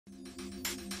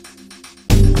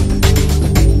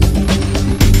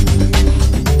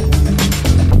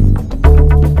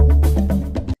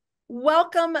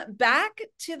Welcome back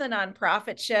to the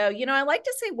Nonprofit Show. I like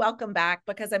to say welcome back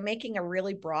because I'm making a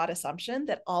really broad assumption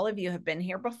that all of you have been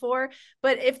here before.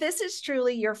 But if this is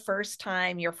truly your first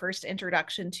time, your first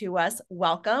introduction to us,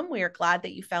 welcome. We are glad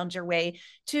that you found your way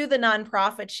to the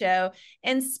Nonprofit Show.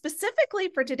 And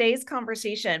specifically for today's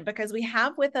conversation, because we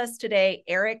have with us today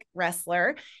Eric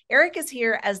Ressler. Eric is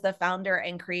here as the founder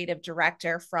and creative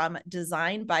director from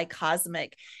Design by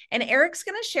Cosmic. And Eric's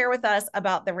going to share with us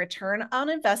about the return on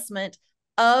investment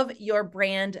of your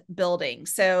brand building.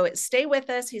 So stay with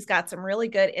us. He's got some really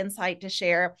good insight to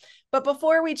share. But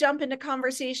before we jump into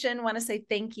conversation, I want to say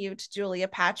thank you to Julia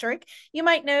Patrick. You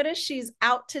might notice she's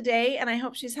out today, and I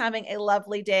hope she's having a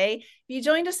lovely day. If you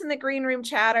joined us in the green room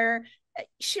chatter,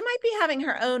 she might be having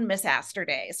her own Miss Astor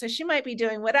day. So she might be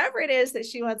doing whatever it is that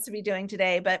she wants to be doing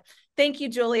today. But thank you,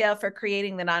 Julia, for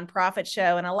creating the Nonprofit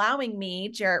Show and allowing me,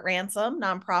 Jarrett Ransom,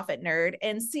 nonprofit nerd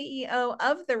and CEO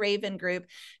of the Raven Group,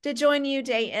 to join you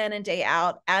day in and day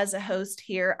out as a host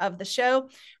here of the show.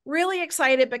 Really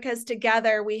excited because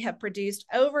together we have produced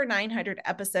over 900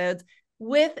 episodes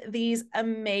with these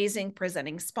amazing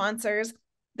presenting sponsors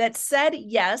that said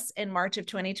yes in March of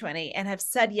 2020 and have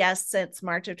said yes since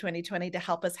March of 2020 to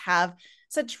help us have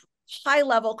such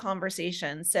high-level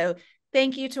conversations. So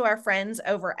thank you to our friends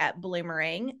over at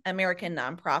Bloomerang, American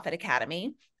Nonprofit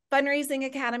Academy, Fundraising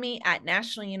Academy at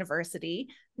National University,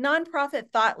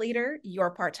 Nonprofit Thought Leader,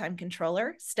 Your Part-Time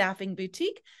Controller, Staffing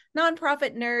Boutique,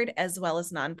 Nonprofit Nerd, as well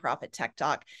as Nonprofit Tech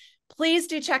Talk. Please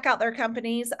do check out their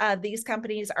companies. These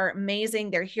companies are amazing.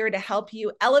 They're here to help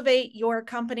you elevate your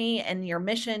company and your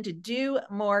mission to do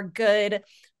more good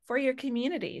for your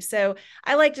community. So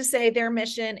I like to say their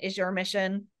mission is your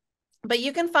mission. But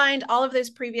you can find all of those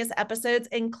previous episodes,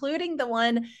 including the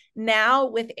one now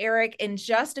with Eric in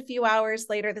just a few hours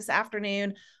later this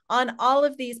afternoon, on all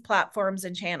of these platforms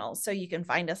and channels. So you can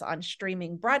find us on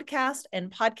streaming broadcast and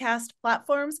podcast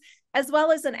platforms, as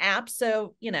well as an app.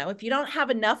 So, if you don't have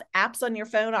enough apps on your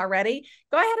phone already,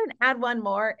 go ahead and add one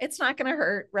more. It's not going to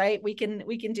hurt, right? We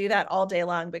can do that all day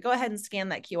long, but go ahead and scan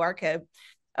that QR code.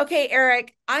 Okay,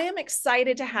 Eric, I am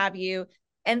excited to have you.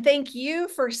 And thank you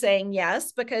for saying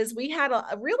yes, because we had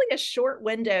really a short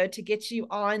window to get you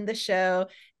on the show,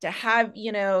 to have,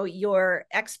 your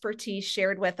expertise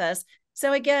shared with us.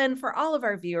 So again, for all of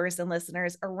our viewers and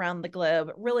listeners around the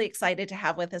globe, really excited to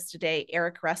have with us today,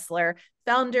 Eric Ressler,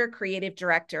 founder, creative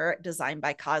director, Design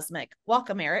by Cosmic.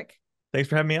 Welcome, Eric. Thanks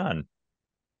for having me on.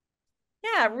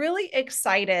 Yeah, really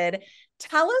excited.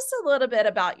 Tell us a little bit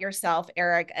about yourself,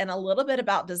 Eric, and a little bit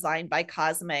about Design by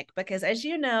Cosmic, because as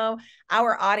you know,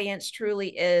 our audience truly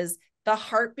is the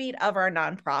heartbeat of our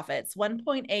nonprofits,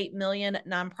 1.8 million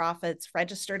nonprofits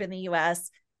registered in the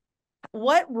US.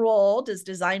 What role does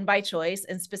Design by Choice,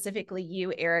 and specifically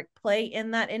you, Eric, play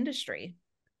in that industry?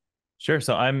 Sure.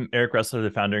 So I'm Eric Ressler, the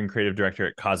founder and creative director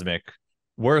at Cosmic.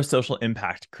 We're a social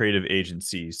impact creative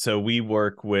agency. So we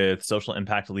work with social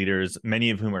impact leaders,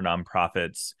 many of whom are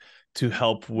nonprofits, to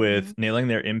help with nailing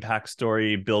their impact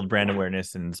story, build brand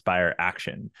awareness, and inspire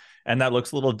action. And that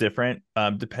looks a little different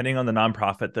depending on the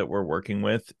nonprofit that we're working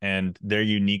with and their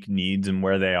unique needs and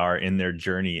where they are in their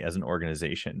journey as an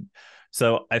organization.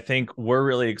 So I think we're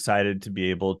really excited to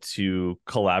be able to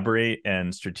collaborate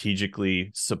and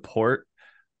strategically support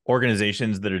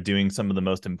organizations that are doing some of the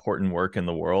most important work in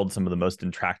the world, some of the most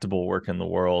intractable work in the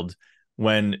world,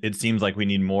 when it seems like we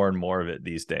need more and more of it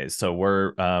these days. So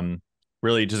we're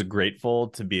really just grateful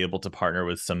to be able to partner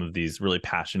with some of these really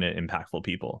passionate, impactful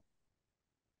people.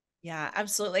 Yeah,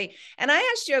 absolutely. And I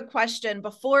asked you a question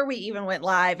before we even went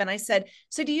live, and I said,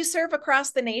 so do you serve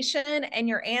across the nation? And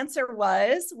your answer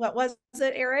was, what was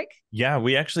it, Eric? Yeah,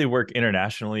 we actually work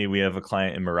internationally. We have a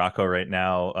client in Morocco right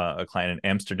now, a client in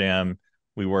Amsterdam.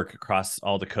 We work across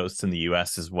all the coasts in the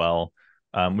US as well,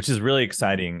 which is really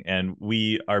exciting. And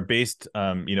we are based,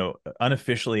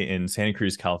 unofficially in Santa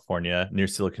Cruz, California, near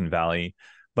Silicon Valley.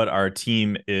 But our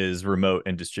team is remote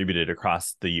and distributed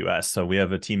across the US. So we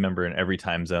have a team member in every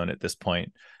time zone at this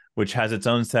point, which has its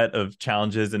own set of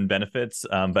challenges and benefits,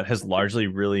 but has largely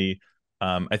really,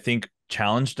 I think,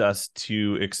 challenged us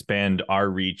to expand our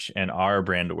reach and our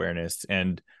brand awareness.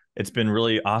 And it's been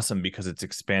really awesome because it's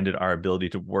expanded our ability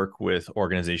to work with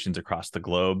organizations across the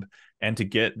globe and to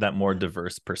get that more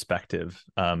diverse perspective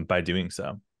by doing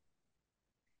so.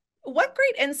 What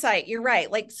great insight. You're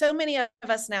right. Like so many of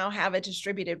us now have a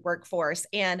distributed workforce,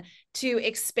 and to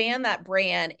expand that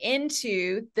brand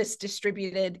into this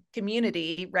distributed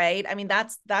community, right? I mean,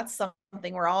 that's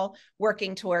something we're all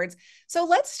working towards. So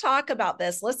let's talk about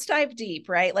this. Let's dive deep,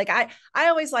 right? Like I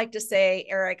always like to say,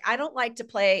 Eric, I don't like to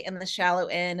play in the shallow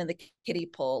end and the kiddie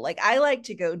pool. Like I like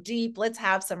to go deep. Let's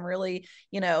have some really,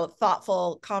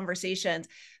 thoughtful conversations.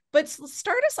 But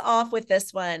start us off with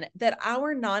this one, that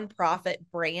our nonprofit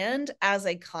brand as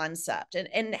a concept,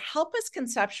 and help us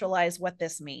conceptualize what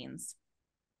this means.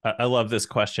 I love this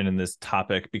question and this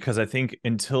topic because I think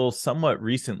until somewhat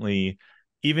recently,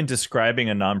 even describing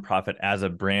a nonprofit as a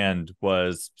brand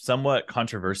was somewhat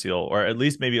controversial, or at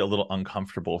least maybe a little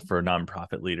uncomfortable for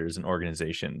nonprofit leaders and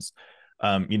organizations.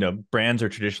 Brands are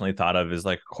traditionally thought of as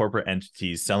like corporate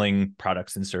entities selling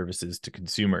products and services to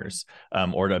consumers,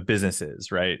 or to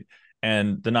businesses, right?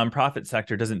 And the nonprofit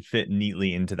sector doesn't fit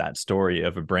neatly into that story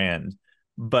of a brand.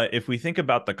 But if we think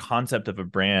about the concept of a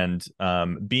brand,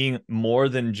 being more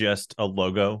than just a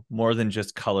logo, more than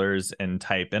just colors and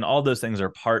type, and all those things are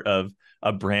part of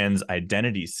a brand's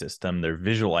identity system, their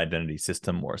visual identity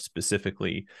system more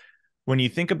specifically. When you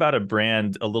think about a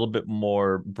brand a little bit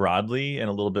more broadly and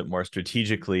a little bit more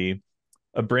strategically,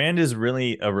 a brand is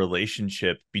really a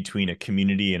relationship between a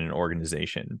community and an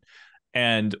organization.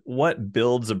 And what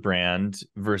builds a brand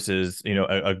versus,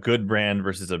 a good brand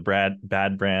versus a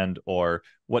bad brand, or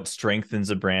what strengthens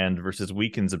a brand versus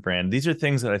weakens a brand. These are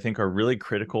things that I think are really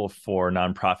critical for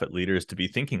nonprofit leaders to be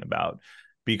thinking about,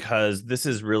 because this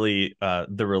is really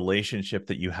the relationship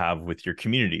that you have with your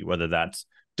community, whether that's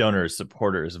donors,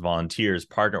 supporters, volunteers,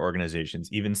 partner organizations,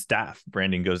 even staff.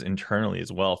 Branding goes internally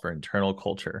as well for internal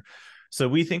culture. So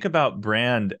we think about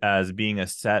brand as being a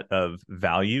set of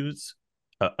values,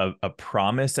 a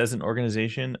promise as an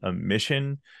organization, a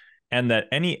mission, and that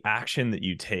any action that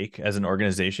you take as an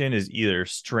organization is either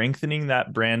strengthening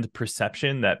that brand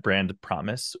perception, that brand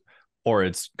promise, or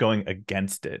it's going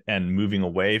against it and moving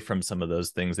away from some of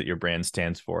those things that your brand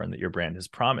stands for and that your brand has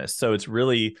promised. So it's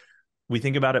really, we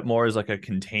think about it more as like a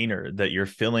container that you're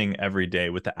filling every day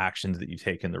with the actions that you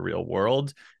take in the real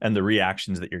world and the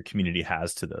reactions that your community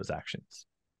has to those actions.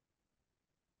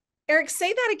 Eric,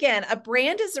 say that again. A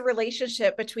brand is a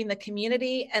relationship between the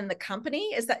community and the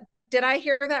company. Did I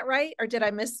hear that right? Or did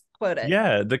I misquote it?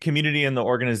 Yeah, the community and the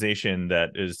organization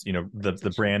that is,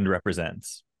 the brand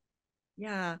represents.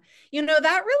 Yeah.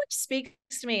 That really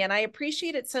speaks to me, and I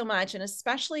appreciate it so much. And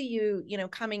especially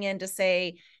coming in to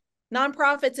say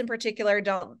nonprofits in particular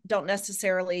don't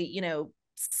necessarily,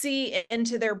 see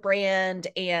into their brand.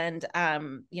 And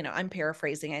I'm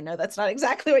paraphrasing, I know that's not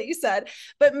exactly what you said,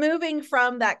 but moving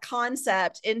from that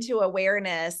concept into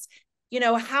awareness,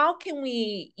 how can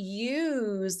we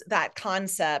use that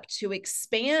concept to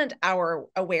expand our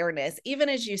awareness? Even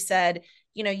as you said,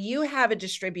 you have a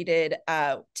distributed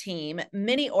team.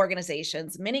 Many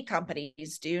organizations, many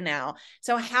companies do now.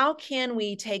 So how can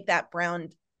we take that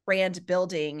brand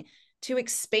building to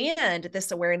expand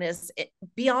this awareness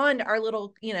beyond our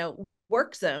little,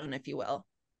 work zone, if you will?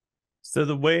 So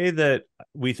the way that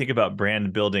we think about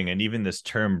brand building, and even this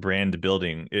term brand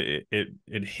building, it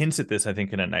hints at this, I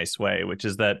think, in a nice way, which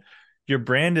is that your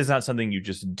brand is not something you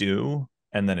just do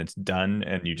and then it's done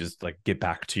and you just like get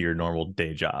back to your normal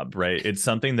day job, right? It's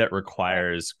something that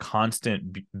requires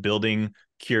constant building,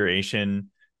 curation,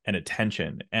 and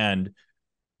attention. And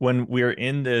when we're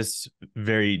in this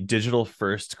very digital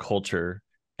first culture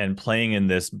and playing in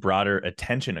this broader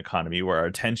attention economy where our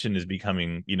attention is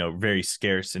becoming, very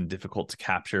scarce and difficult to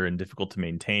capture and difficult to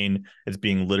maintain, it's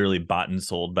being literally bought and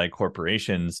sold by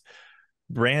corporations.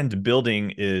 Brand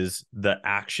building is the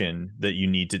action that you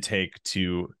need to take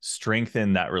to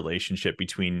strengthen that relationship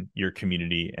between your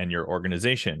community and your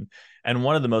organization. And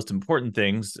one of the most important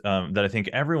things that I think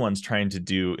everyone's trying to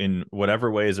do in whatever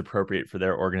way is appropriate for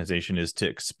their organization is to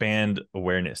expand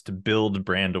awareness, to build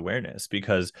brand awareness,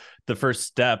 because the first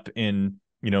step in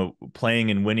playing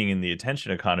and winning in the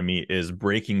attention economy is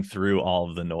breaking through all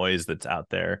of the noise that's out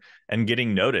there and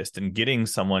getting noticed and getting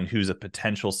someone who's a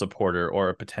potential supporter or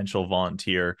a potential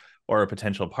volunteer or a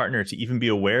potential partner to even be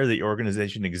aware that your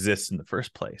organization exists in the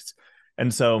first place.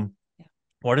 And so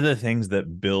what are the things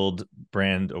that build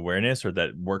brand awareness or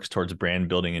that works towards brand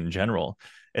building in general?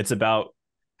 It's about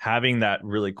having that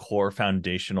really core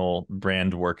foundational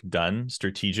brand work done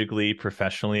strategically,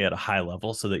 professionally at a high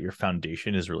level so that your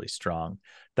foundation is really strong.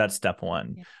 That's step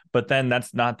one. Yeah. But then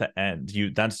that's not the end.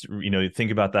 You think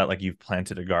about that like you've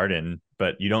planted a garden,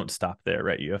 but you don't stop there,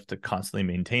 right? You have to constantly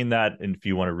maintain that, and if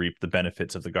you want to reap the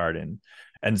benefits of the garden.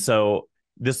 And so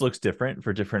this looks different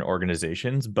for different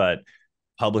organizations, but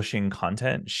publishing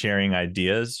content, sharing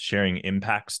ideas, sharing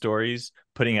impact stories,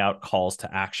 putting out calls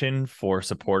to action for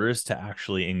supporters to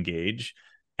actually engage,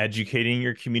 educating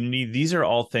your community. These are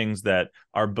all things that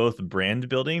are both brand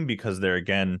building because they're,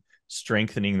 again,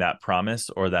 strengthening that promise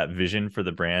or that vision for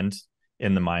the brand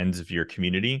in the minds of your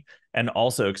community, and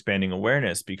also expanding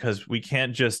awareness, because we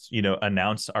can't just,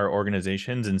 announce our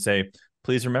organizations and say,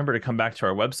 please remember to come back to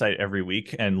our website every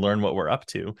week and learn what we're up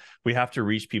to. We have to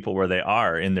reach people where they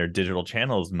are in their digital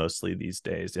channels, mostly these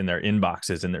days, in their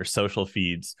inboxes, in their social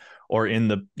feeds, or in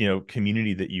the,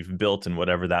 community that you've built, and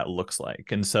whatever that looks like.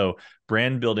 And so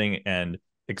brand building and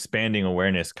expanding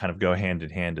awareness kind of go hand in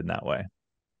hand in that way.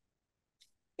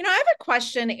 I have a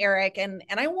question, Eric, and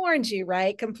I warned you,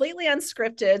 right? Completely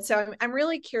unscripted. So I'm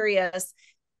really curious.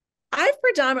 I've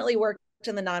predominantly worked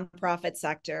in the nonprofit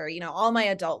sector, all my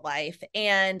adult life,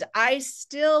 and I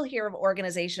still hear of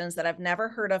organizations that I've never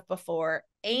heard of before.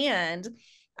 And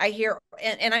I hear,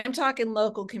 and I'm talking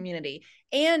local community,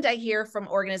 and I hear from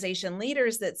organization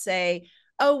leaders that say,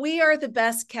 oh, we are the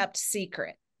best kept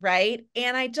secret. Right.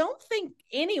 And I don't think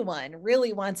anyone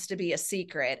really wants to be a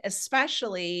secret,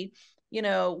 especially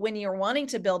when you're wanting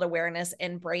to build awareness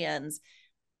and brands.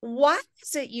 Why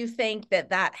is it you think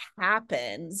that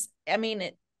happens? I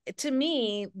mean, to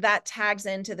me, that tags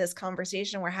into this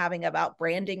conversation we're having about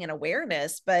branding and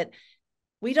awareness, but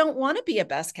we don't want to be a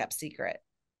best kept secret.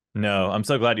 No, I'm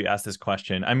so glad you asked this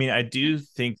question. I mean, I do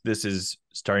think this is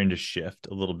starting to shift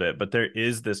a little bit, but there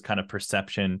is this kind of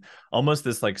perception, almost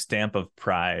this like stamp of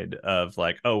pride of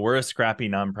like, oh, we're a scrappy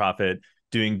nonprofit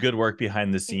doing good work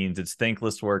behind the scenes. It's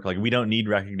thankless work. Like, we don't need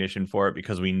recognition for it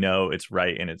because we know it's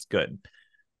right and it's good.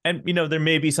 And, there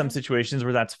may be some situations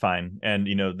where that's fine. And,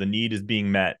 the need is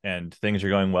being met and things are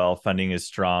going well. Funding is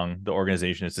strong. The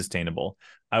organization is sustainable.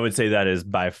 I would say that is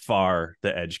by far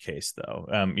the edge case, though.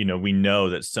 We know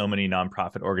that so many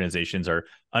nonprofit organizations are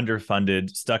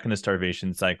underfunded, stuck in a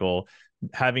starvation cycle,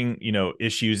 having,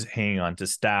 issues hanging on to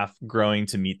staff, growing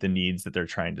to meet the needs that they're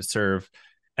trying to serve.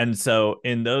 And so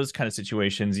in those kind of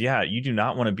situations, yeah, you do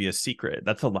not want to be a secret.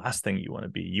 That's the last thing you want to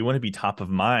be. You want to be top of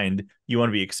mind. You want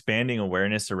to be expanding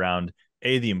awareness around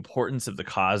A, the importance of the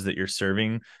cause that you're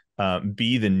serving,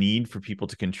 B, the need for people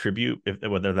to contribute,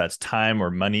 whether that's time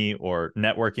or money or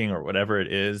networking or whatever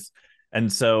it is.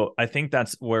 And so I think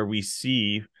that's where we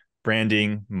see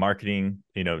branding, marketing,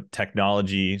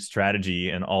 technology, strategy,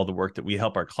 and all the work that we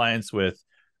help our clients with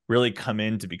really come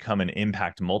in to become an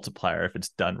impact multiplier if it's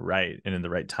done right and in the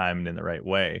right time and in the right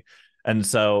way. And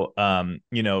so,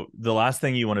 the last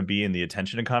thing you want to be in the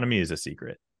attention economy is a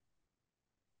secret.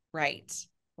 Right.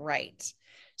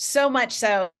 So much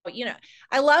so,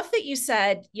 I love that you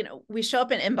said, we show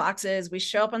up in inboxes, we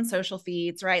show up on social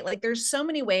feeds, right? Like, there's so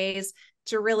many ways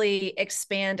to really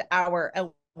expand our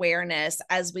awareness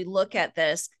as we look at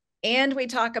this. And we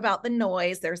talk about the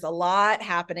noise. There's a lot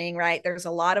happening, right? There's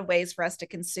a lot of ways for us to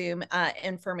consume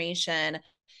information.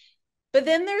 But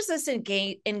then there's this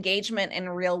engagement in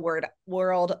real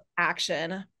world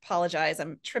action. Apologize,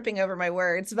 I'm tripping over my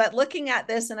words, but looking at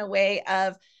this in a way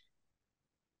of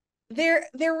there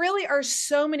really are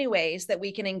so many ways that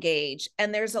we can engage.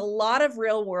 And there's a lot of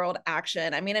real world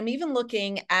action. I mean, I'm even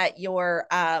looking at your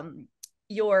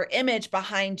image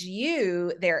behind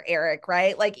you there, Eric,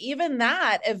 right? Like, even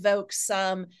that evokes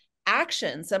some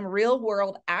action, some real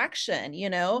world action,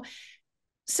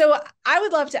 So I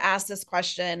would love to ask this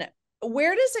question.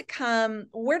 Where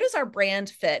does our brand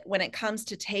fit when it comes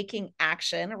to taking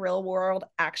action, real world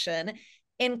action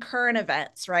in current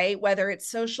events, right? Whether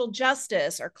it's social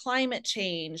justice or climate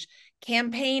change,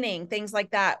 campaigning, things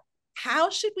like that. How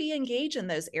should we engage in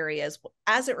those areas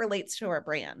as it relates to our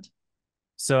brand?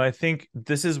 So I think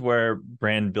this is where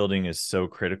brand building is so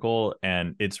critical,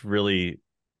 and it's really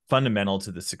fundamental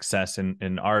to the success,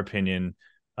 in our opinion,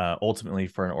 ultimately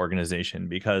for an organization,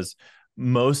 because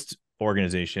most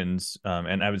organizations,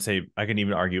 and I would say I can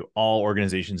even argue all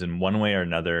organizations in one way or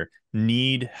another,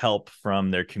 need help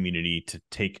from their community to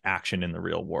take action in the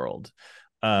real world.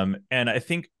 And I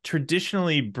think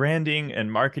traditionally branding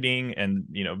and marketing and,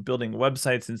 building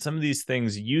websites and some of these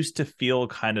things used to feel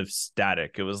kind of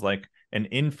static. It was like an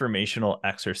informational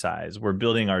exercise. We're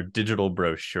building our digital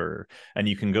brochure, and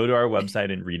you can go to our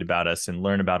website and read about us and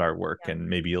learn about our work, and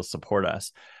maybe you'll support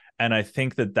us. And I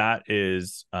think that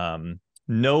is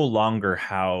no longer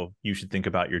how you should think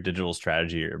about your digital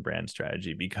strategy or your brand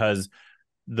strategy, because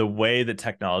the way that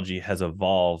technology has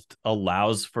evolved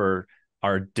allows for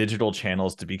our digital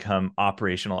channels to become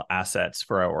operational assets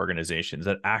for our organizations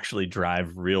that actually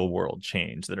drive real world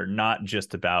change, that are not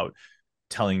just about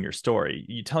telling your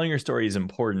story. Telling your story is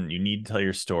important. You need to tell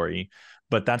your story,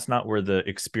 but that's not where the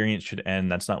experience should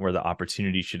end. That's not where the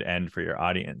opportunity should end for your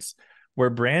audience. Where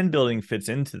brand building fits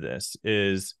into this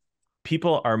is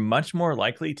people are much more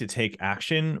likely to take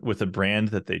action with a brand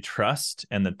that they trust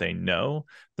and that they know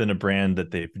than a brand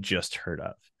that they've just heard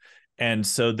of. And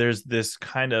so there's this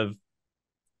kind of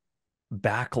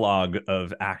backlog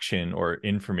of action or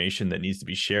information that needs to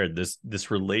be shared, this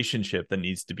relationship that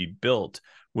needs to be built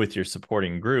with your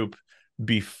supporting group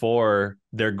before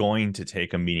they're going to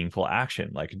take a meaningful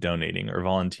action, like donating or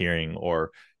volunteering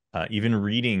or even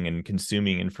reading and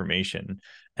consuming information.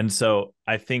 And so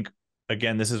I think,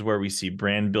 again, this is where we see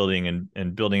brand building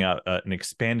and building out an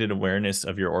expanded awareness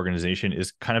of your organization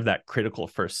is kind of that critical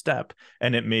first step.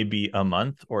 And it may be a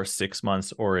month or 6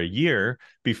 months or a year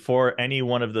before any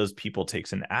one of those people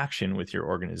takes an action with your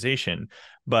organization.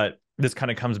 But this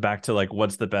kind of comes back to like,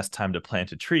 what's the best time to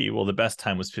plant a tree? Well, the best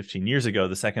time was 15 years ago.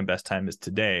 The second best time is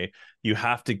today. You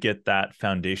have to get that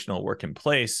foundational work in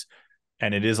place.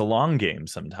 And it is a long game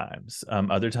sometimes.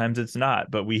 Other times it's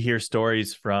not. But we hear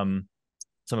stories from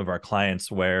some of our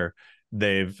clients where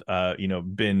they've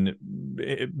been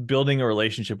building a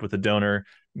relationship with a donor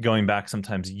going back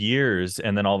sometimes years,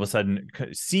 and then all of a sudden,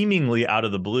 seemingly out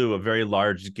of the blue, a very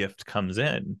large gift comes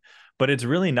in. But it's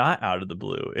really not out of the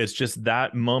blue. It's just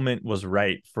that moment was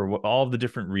right for all the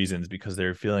different reasons, because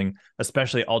they're feeling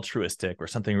especially altruistic, or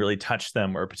something really touched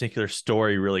them, or a particular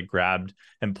story really grabbed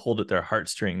and pulled at their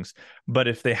heartstrings. But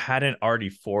if they hadn't already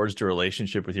forged a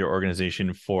relationship with your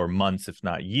organization for months, if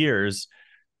not years,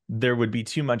 there would be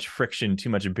too much friction, too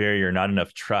much barrier, not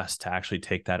enough trust to actually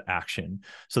take that action.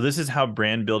 So this is how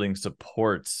brand building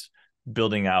supports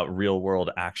building out real world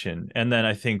action. And then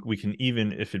I think we can,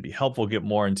 even if it'd be helpful, get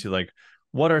more into like,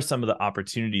 what are some of the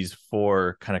opportunities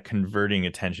for kind of converting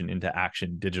attention into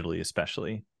action digitally,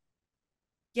 especially?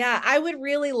 Yeah, I would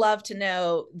really love to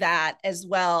know that as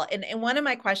well. And one of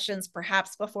my questions,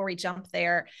 perhaps before we jump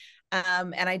there,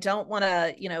 and I don't want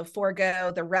to,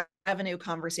 forego the revenue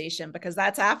conversation, because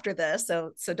that's after this.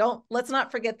 So let's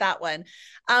not forget that one.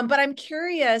 But I'm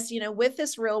curious, with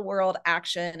this real world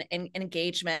action and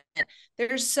engagement,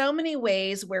 there's so many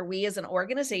ways where we as an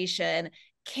organization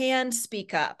can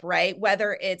speak up, right?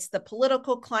 Whether it's the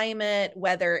political climate,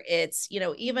 whether it's,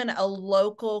 even a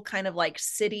local kind of like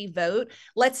city vote.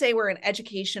 Let's say we're an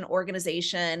education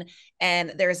organization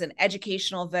and there's an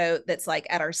educational vote that's like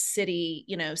at our city,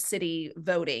 city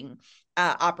voting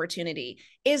opportunity.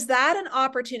 Is that an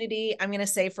opportunity, I'm going to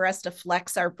say, for us to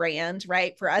flex our brand,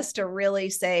 right? For us to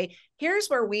really say, here's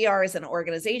where we are as an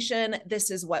organization. This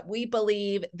is what we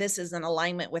believe. This is in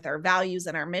alignment with our values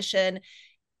and our mission.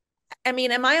 I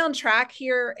mean, am I on track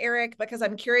here, Eric? Because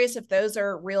I'm curious if those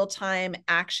are real-time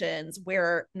actions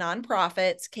where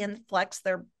nonprofits can flex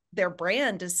their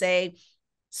brand to say,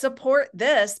 support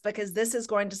this because this is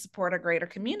going to support a greater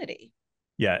community.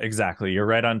 Yeah, exactly. You're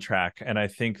right on track. And I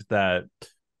think that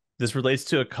this relates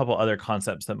to a couple other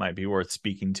concepts that might be worth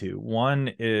speaking to.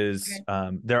 One is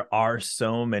there are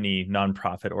so many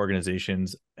nonprofit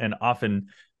organizations, and often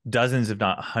dozens, if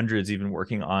not hundreds, even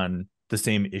working on the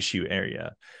same issue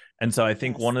area. And so I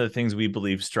think one of the things we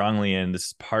believe strongly in, this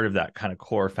is part of that kind of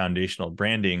core foundational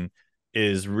branding,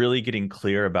 is really getting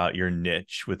clear about your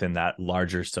niche within that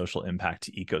larger social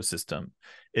impact ecosystem.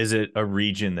 Is it a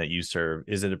region that you serve?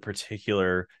 Is it a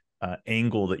particular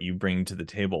angle that you bring to the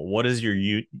table? What is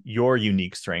your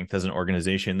unique strength as an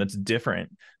organization that's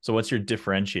different? So what's your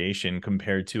differentiation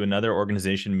compared to another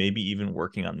organization, maybe even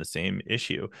working on the same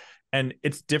issue? And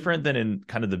it's different than in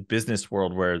kind of the business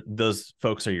world, where those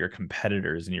folks are your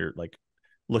competitors and you're like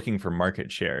looking for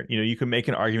market share. You can make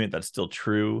an argument that's still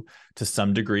true to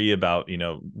some degree about,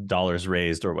 dollars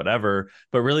raised or whatever,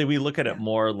 but really we look at it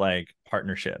more like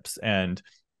partnerships. And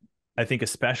I think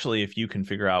especially if you can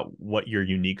figure out what your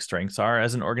unique strengths are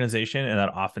as an organization, and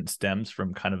that often stems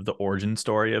from kind of the origin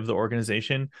story of the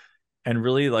organization, and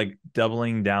really like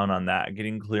doubling down on that,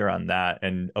 getting clear on that,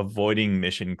 and avoiding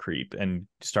mission creep and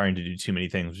starting to do too many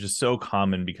things, which is so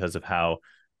common because of how,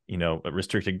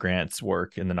 restricted grants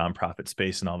work in the nonprofit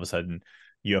space. And all of a sudden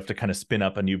you have to kind of spin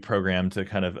up a new program to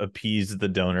kind of appease the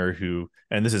donor who,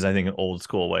 and this is, I think, an old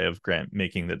school way of grant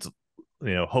making that's,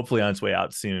 hopefully on its way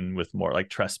out soon with more like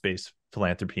trust-based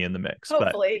philanthropy in the mix.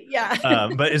 Hopefully,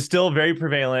 but it's still very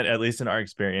prevalent, at least in our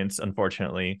experience.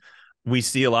 Unfortunately, we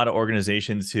see a lot of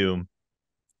organizations who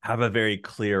have a very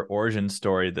clear origin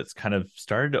story that's kind of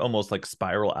started to almost like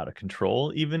spiral out of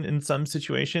control, even in some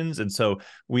situations. And so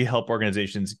we help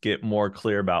organizations get more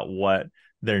clear about what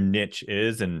their niche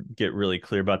is and get really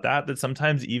clear about that. That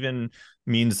sometimes even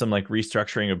means some like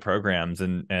restructuring of programs,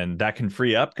 and that can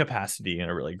free up capacity in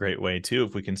a really great way too,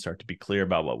 if we can start to be clear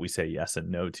about what we say yes and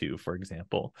no to, for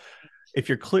example. if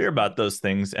you're clear about those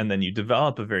things and then you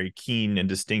develop a very keen and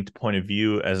distinct point of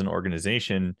view as an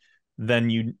organization, then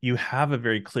you have a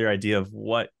very clear idea of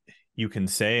what you can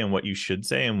say and what you should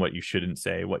say and what you shouldn't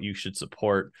say, what you should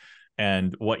support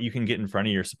and what you can get in front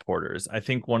of your supporters. I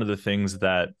think one of the things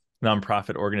that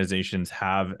nonprofit organizations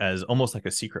have as almost like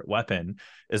a secret weapon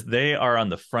is they are on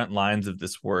the front lines of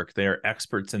this work. They are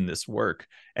experts in this work.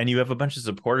 And you have a bunch of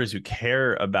supporters who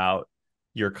care about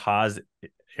your cause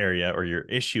area or your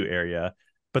issue area,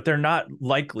 but they're not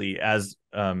likely as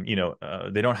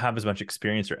they don't have as much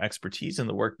experience or expertise in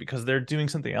the work because they're doing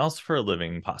something else for a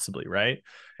living, possibly, right?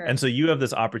 Sure. And so you have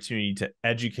this opportunity to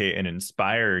educate and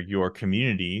inspire your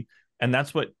community, and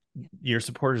that's what your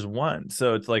supporters want.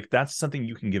 So it's like that's something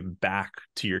you can give back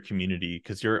to your community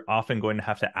because you're often going to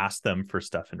have to ask them for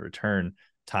stuff in return,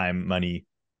 time, money,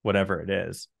 whatever it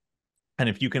is. And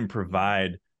if you can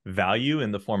provide value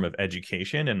in the form of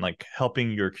education and like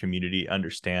helping your community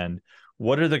understand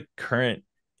what are the current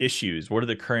issues, what are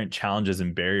the current challenges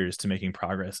and barriers to making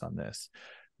progress on this,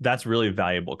 that's really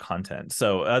valuable content.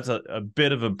 So that's a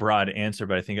bit of a broad answer,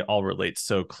 but I think it all relates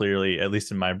so clearly, at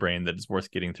least in my brain, that it's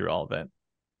worth getting through all of it.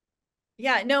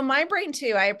 Yeah, no, my brain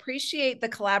too. I appreciate the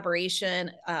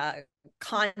collaboration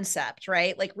concept,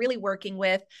 right? Like really working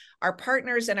with our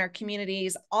partners in our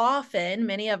communities. Often,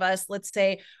 many of us, let's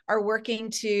say, are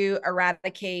working to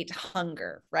eradicate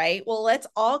hunger, right? Well, let's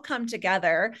all come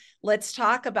together. Let's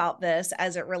talk about this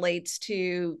as it relates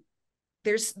to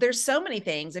there's so many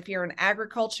things. If you're an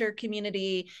agriculture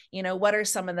community, what are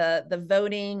some of the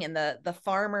voting and the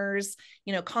farmers,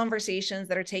 conversations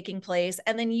that are taking place,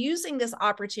 and then using this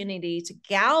opportunity to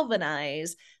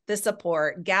galvanize the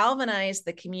support, galvanize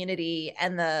the community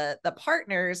and the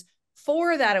partners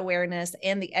for that awareness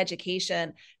and the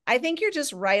education. I think you're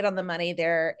just right on the money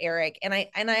there, Eric. And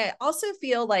I also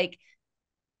feel like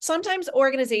sometimes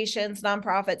organizations,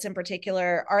 nonprofits in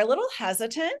particular, are a little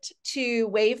hesitant to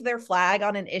wave their flag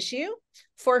on an issue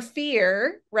for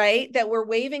fear, right, that we're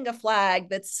waving a flag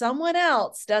that someone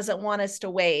else doesn't want us to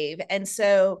wave. And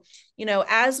so,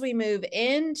 as we move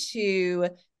into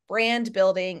brand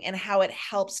building and how it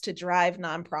helps to drive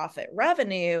nonprofit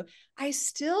revenue, I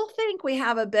still think we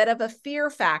have a bit of a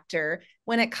fear factor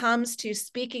when it comes to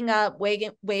speaking up,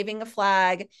 waving a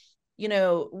flag,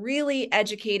 really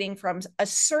educating from a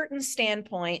certain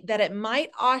standpoint that it might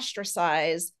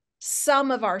ostracize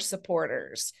some of our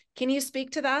supporters. Can you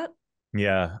speak to that?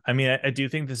 Yeah, I mean, I do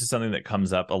think this is something that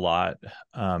comes up a lot.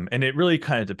 And it really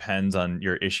kind of depends on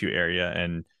your issue area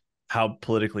and how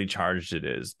politically charged it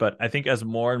is. But I think as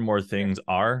more and more things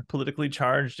are politically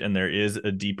charged and there is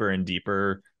a deeper and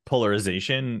deeper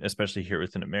polarization, especially here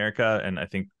within America, and I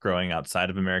think growing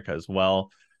outside of America as well,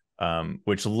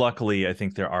 which luckily I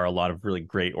think there are a lot of really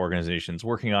great organizations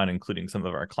working on, including some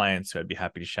of our clients who I'd be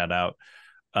happy to shout out.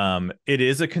 It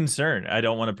is a concern. I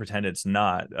don't want to pretend it's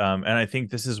not. And I think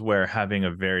this is where having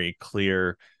a very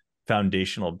clear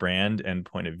foundational brand and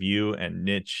point of view and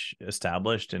niche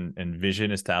established and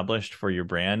vision established for your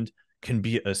brand can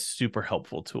be a super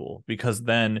helpful tool, because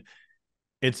then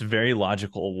it's very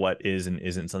logical what is and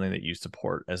isn't something that you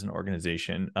support as an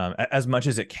organization, as much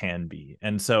as it can be.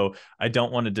 And so I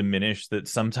don't want to diminish that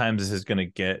sometimes this is going to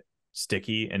get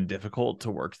sticky and difficult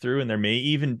to work through. And there may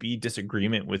even be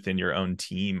disagreement within your own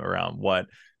team around what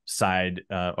side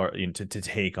or to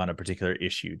take on a particular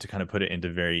issue, to kind of put it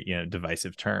into very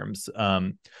divisive terms.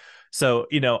 So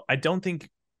I don't think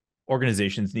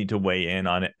organizations need to weigh in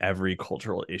on every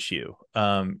cultural issue.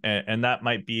 And that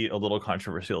might be a little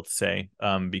controversial to say,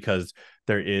 because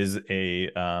there is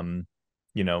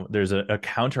there's a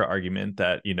counter argument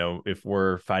that, if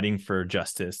we're fighting for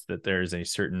justice, that there's a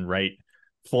certain right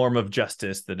form of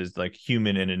justice that is like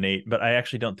human and innate. But I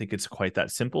actually don't think it's quite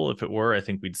that simple. If it were, I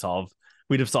think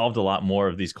we'd have solved a lot more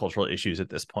of these cultural issues at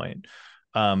this point.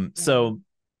 So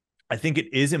I think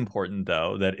it is important,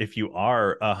 though, that if you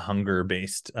are a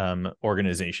hunger-based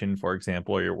organization, for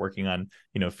example, or you're working on,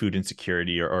 food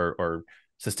insecurity or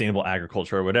sustainable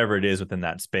agriculture or whatever it is within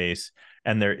that space,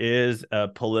 and there is a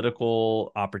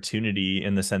political opportunity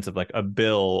in the sense of like a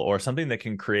bill or something that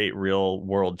can create real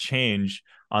world change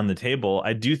on the table,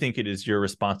 I do think it is your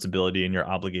responsibility and your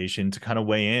obligation to kind of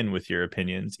weigh in with your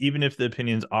opinions, even if the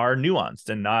opinions are nuanced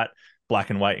and not black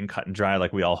and white and cut and dry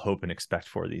like we all hope and expect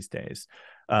for these days.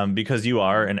 Because you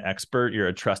are an expert, you're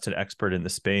a trusted expert in the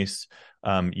space.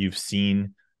 You've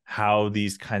seen how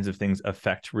these kinds of things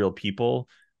affect real people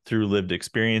through lived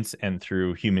experience and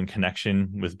through human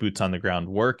connection with boots on the ground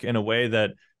work in a way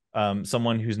that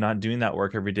someone who's not doing that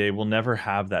work every day will never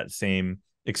have that same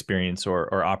experience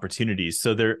or opportunities.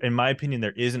 So there, in my opinion,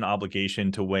 there is an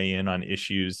obligation to weigh in on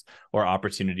issues or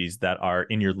opportunities that are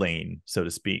in your lane, so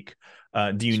to speak.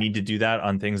 Do you need to do that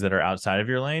on things that are outside of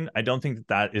your lane? I don't think that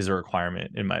that is a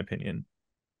requirement, in my opinion.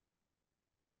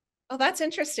 Oh, that's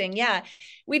interesting. Yeah.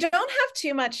 We don't have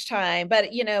too much time, but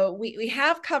we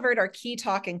have covered our key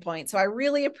talking points. So I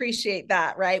really appreciate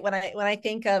that, right? When I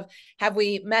think of have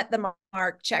we met the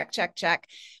mark, check, check, check.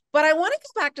 But I want to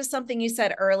go back to something you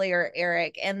said earlier,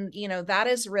 Eric, and that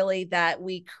is really that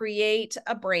we create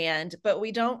a brand, but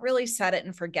we don't really set it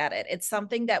and forget it. It's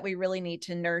something that we really need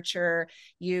to nurture.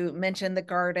 You mentioned the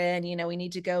garden, we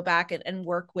need to go back and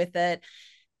work with it.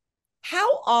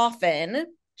 How often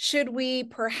should we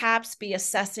perhaps be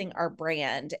assessing our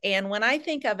brand? And when I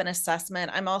think of an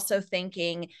assessment, I'm also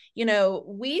thinking,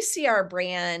 we see our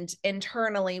brand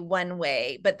internally one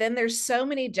way, but then there's so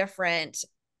many different,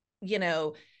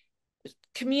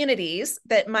 communities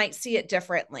that might see it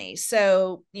differently.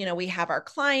 So, we have our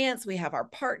clients, we have our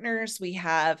partners, we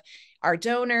have our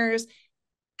donors.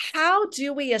 How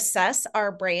do we assess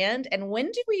our brand, and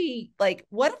when do we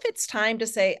what if it's time to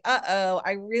say,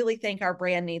 I really think our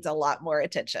brand needs a lot more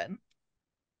attention?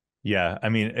 Yeah, I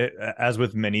mean, as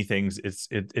with many things,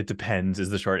 it depends is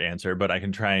the short answer, but I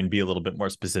can try and be a little bit more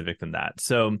specific than that.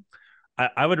 So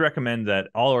I would recommend that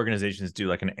all organizations do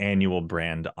like an annual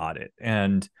brand audit.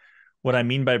 And what I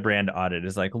mean by brand audit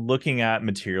is like looking at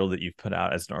material that you've put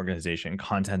out as an organization,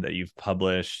 content that you've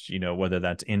published, whether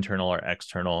that's internal or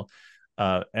external,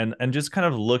 and just kind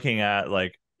of looking at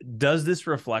like, does this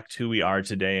reflect who we are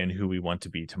today and who we want to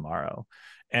be tomorrow?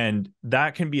 And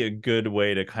that can be a good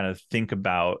way to kind of think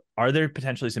about, are there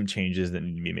potentially some changes that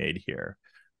need to be made here?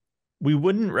 We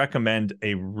wouldn't recommend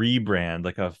a rebrand,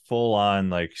 like a full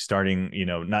on, like starting,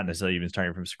 not necessarily even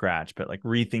starting from scratch, but like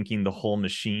rethinking the whole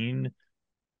machine.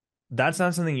 That's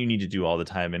not something you need to do all the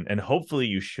time. And hopefully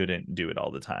you shouldn't do it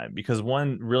all the time, because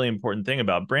one really important thing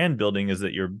about brand building is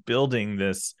that you're building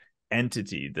this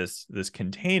entity, this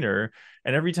container,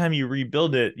 and every time you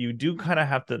rebuild it, you do kind of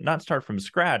have to not start from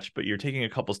scratch, but you're taking a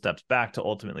couple steps back to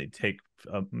ultimately take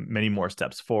many more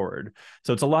steps forward.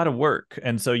 So it's a lot of work,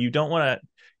 and so you don't want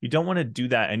to do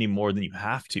that any more than you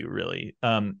have to, really.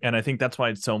 And I think that's why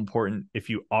it's so important, if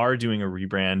you are doing a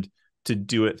rebrand, to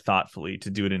do it thoughtfully, to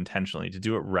do it intentionally, to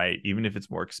do it right, even if it's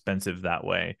more expensive that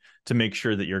way, to make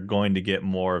sure that you're going to get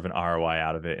more of an ROI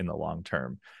out of it in the long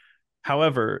term.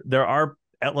 However, there are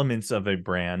elements of a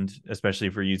brand, especially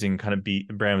if we're using kind of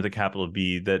brand with a capital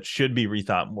B, that should be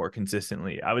rethought more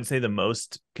consistently. I would say the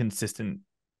most consistent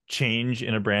change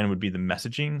in a brand would be the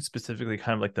messaging, specifically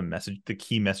kind of like the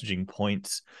key messaging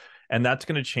points. And that's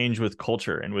going to change with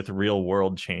culture and with real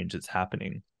world change that's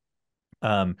happening.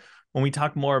 When we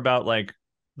talk more about like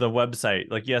the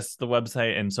website, like, yes, the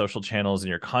website and social channels and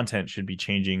your content should be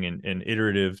changing and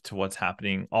iterative to what's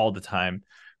happening all the time.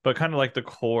 But kind of like the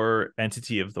core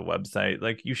entity of the website,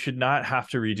 like you should not have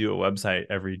to redo a website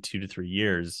every 2 to 3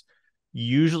 years.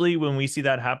 Usually when we see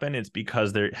that happen, it's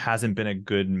because there hasn't been a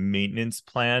good maintenance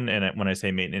plan. And when I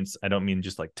say maintenance, I don't mean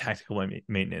just like tactical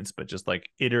maintenance, but just like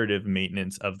iterative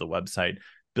maintenance of the website,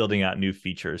 building out new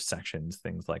features, sections,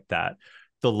 things like that.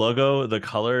 The logo, the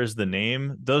colors, the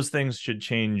name, those things should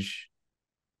change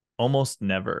almost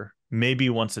never,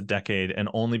 maybe once a decade, and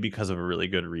only because of a really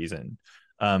good reason.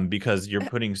 Because you're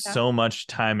putting so much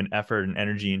time and effort and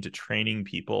energy into training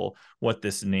people what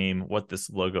this name, what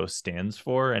this logo stands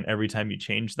for. And every time you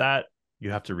change that, you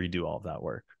have to redo all of that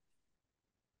work.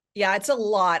 Yeah, it's a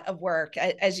lot of work,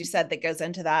 as you said, that goes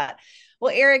into that.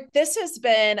 Well, Eric, this has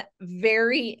been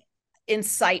very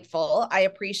insightful. I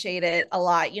appreciate it a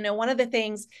lot. One of the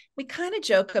things we kind of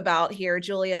joke about here,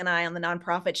 Julia and I, on the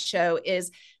Nonprofit Show, is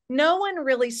no one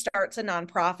really starts a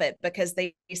nonprofit because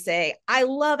they say, I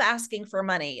love asking for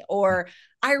money, or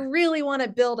I really want to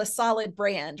build a solid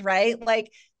brand, right?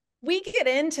 Like, we get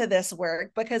into this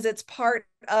work because it's part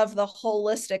of the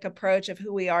holistic approach of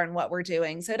who we are and what we're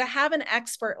doing. So to have an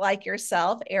expert like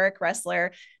yourself, Eric Ressler,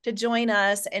 to join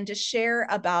us and to share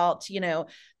about, the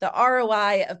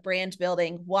ROI of brand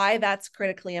building, why that's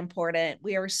critically important.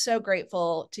 We are so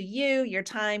grateful to you, your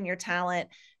time, your talent.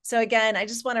 So again, I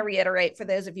just want to reiterate for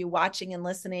those of you watching and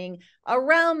listening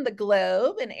around the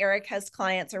globe, and Eric has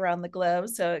clients around the globe,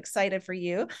 so excited for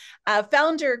you.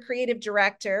 Founder, creative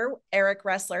director, Eric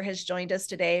Ressler has joined us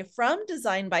today from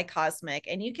Design by Cosmic,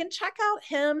 and you can check out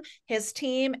his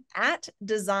team at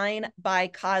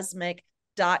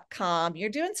designbycosmic.com. You're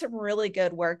doing some really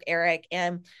good work, Eric,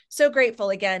 and so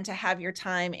grateful again to have your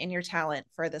time and your talent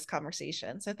for this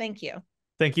conversation. So thank you.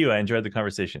 Thank you. I enjoyed the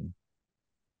conversation.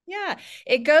 Yeah,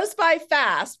 it goes by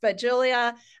fast, but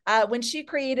Julia, when she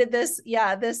created this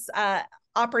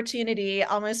opportunity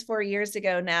almost 4 years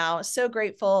ago now. So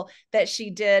grateful that she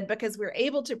did, because we're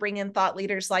able to bring in thought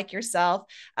leaders like yourself.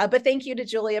 But thank you to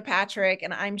Julia Patrick,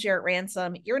 and I'm Jarrett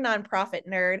Ransom, your nonprofit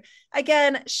nerd.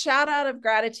 Again, shout out of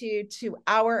gratitude to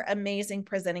our amazing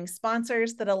presenting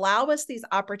sponsors that allow us these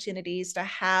opportunities to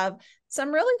have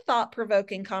some really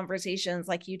thought-provoking conversations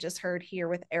like you just heard here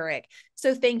with Eric.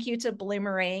 So thank you to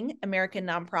Bloomerang, American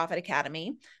Nonprofit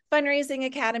Academy, Fundraising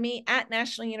Academy at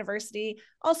National University.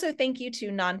 Also, thank you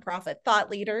to Nonprofit Thought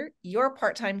Leader, Your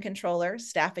Part-Time Controller,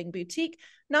 Staffing Boutique,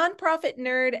 Nonprofit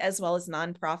Nerd, as well as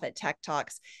Nonprofit Tech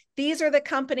Talks. These are the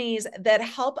companies that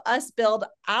help us build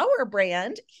our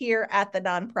brand here at the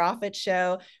Nonprofit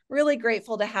Show. Really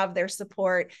grateful to have their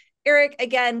support. Eric,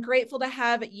 again, grateful to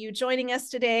have you joining us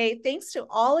today. Thanks to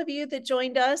all of you that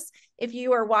joined us. If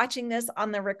you are watching this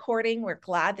on the recording, we're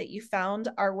glad that you found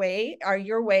your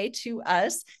way to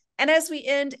us. And as we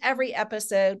end every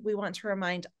episode, we want to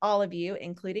remind all of you,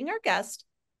 including our guest,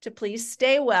 to please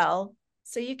stay well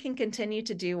so you can continue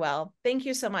to do well. Thank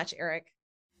you so much, Eric.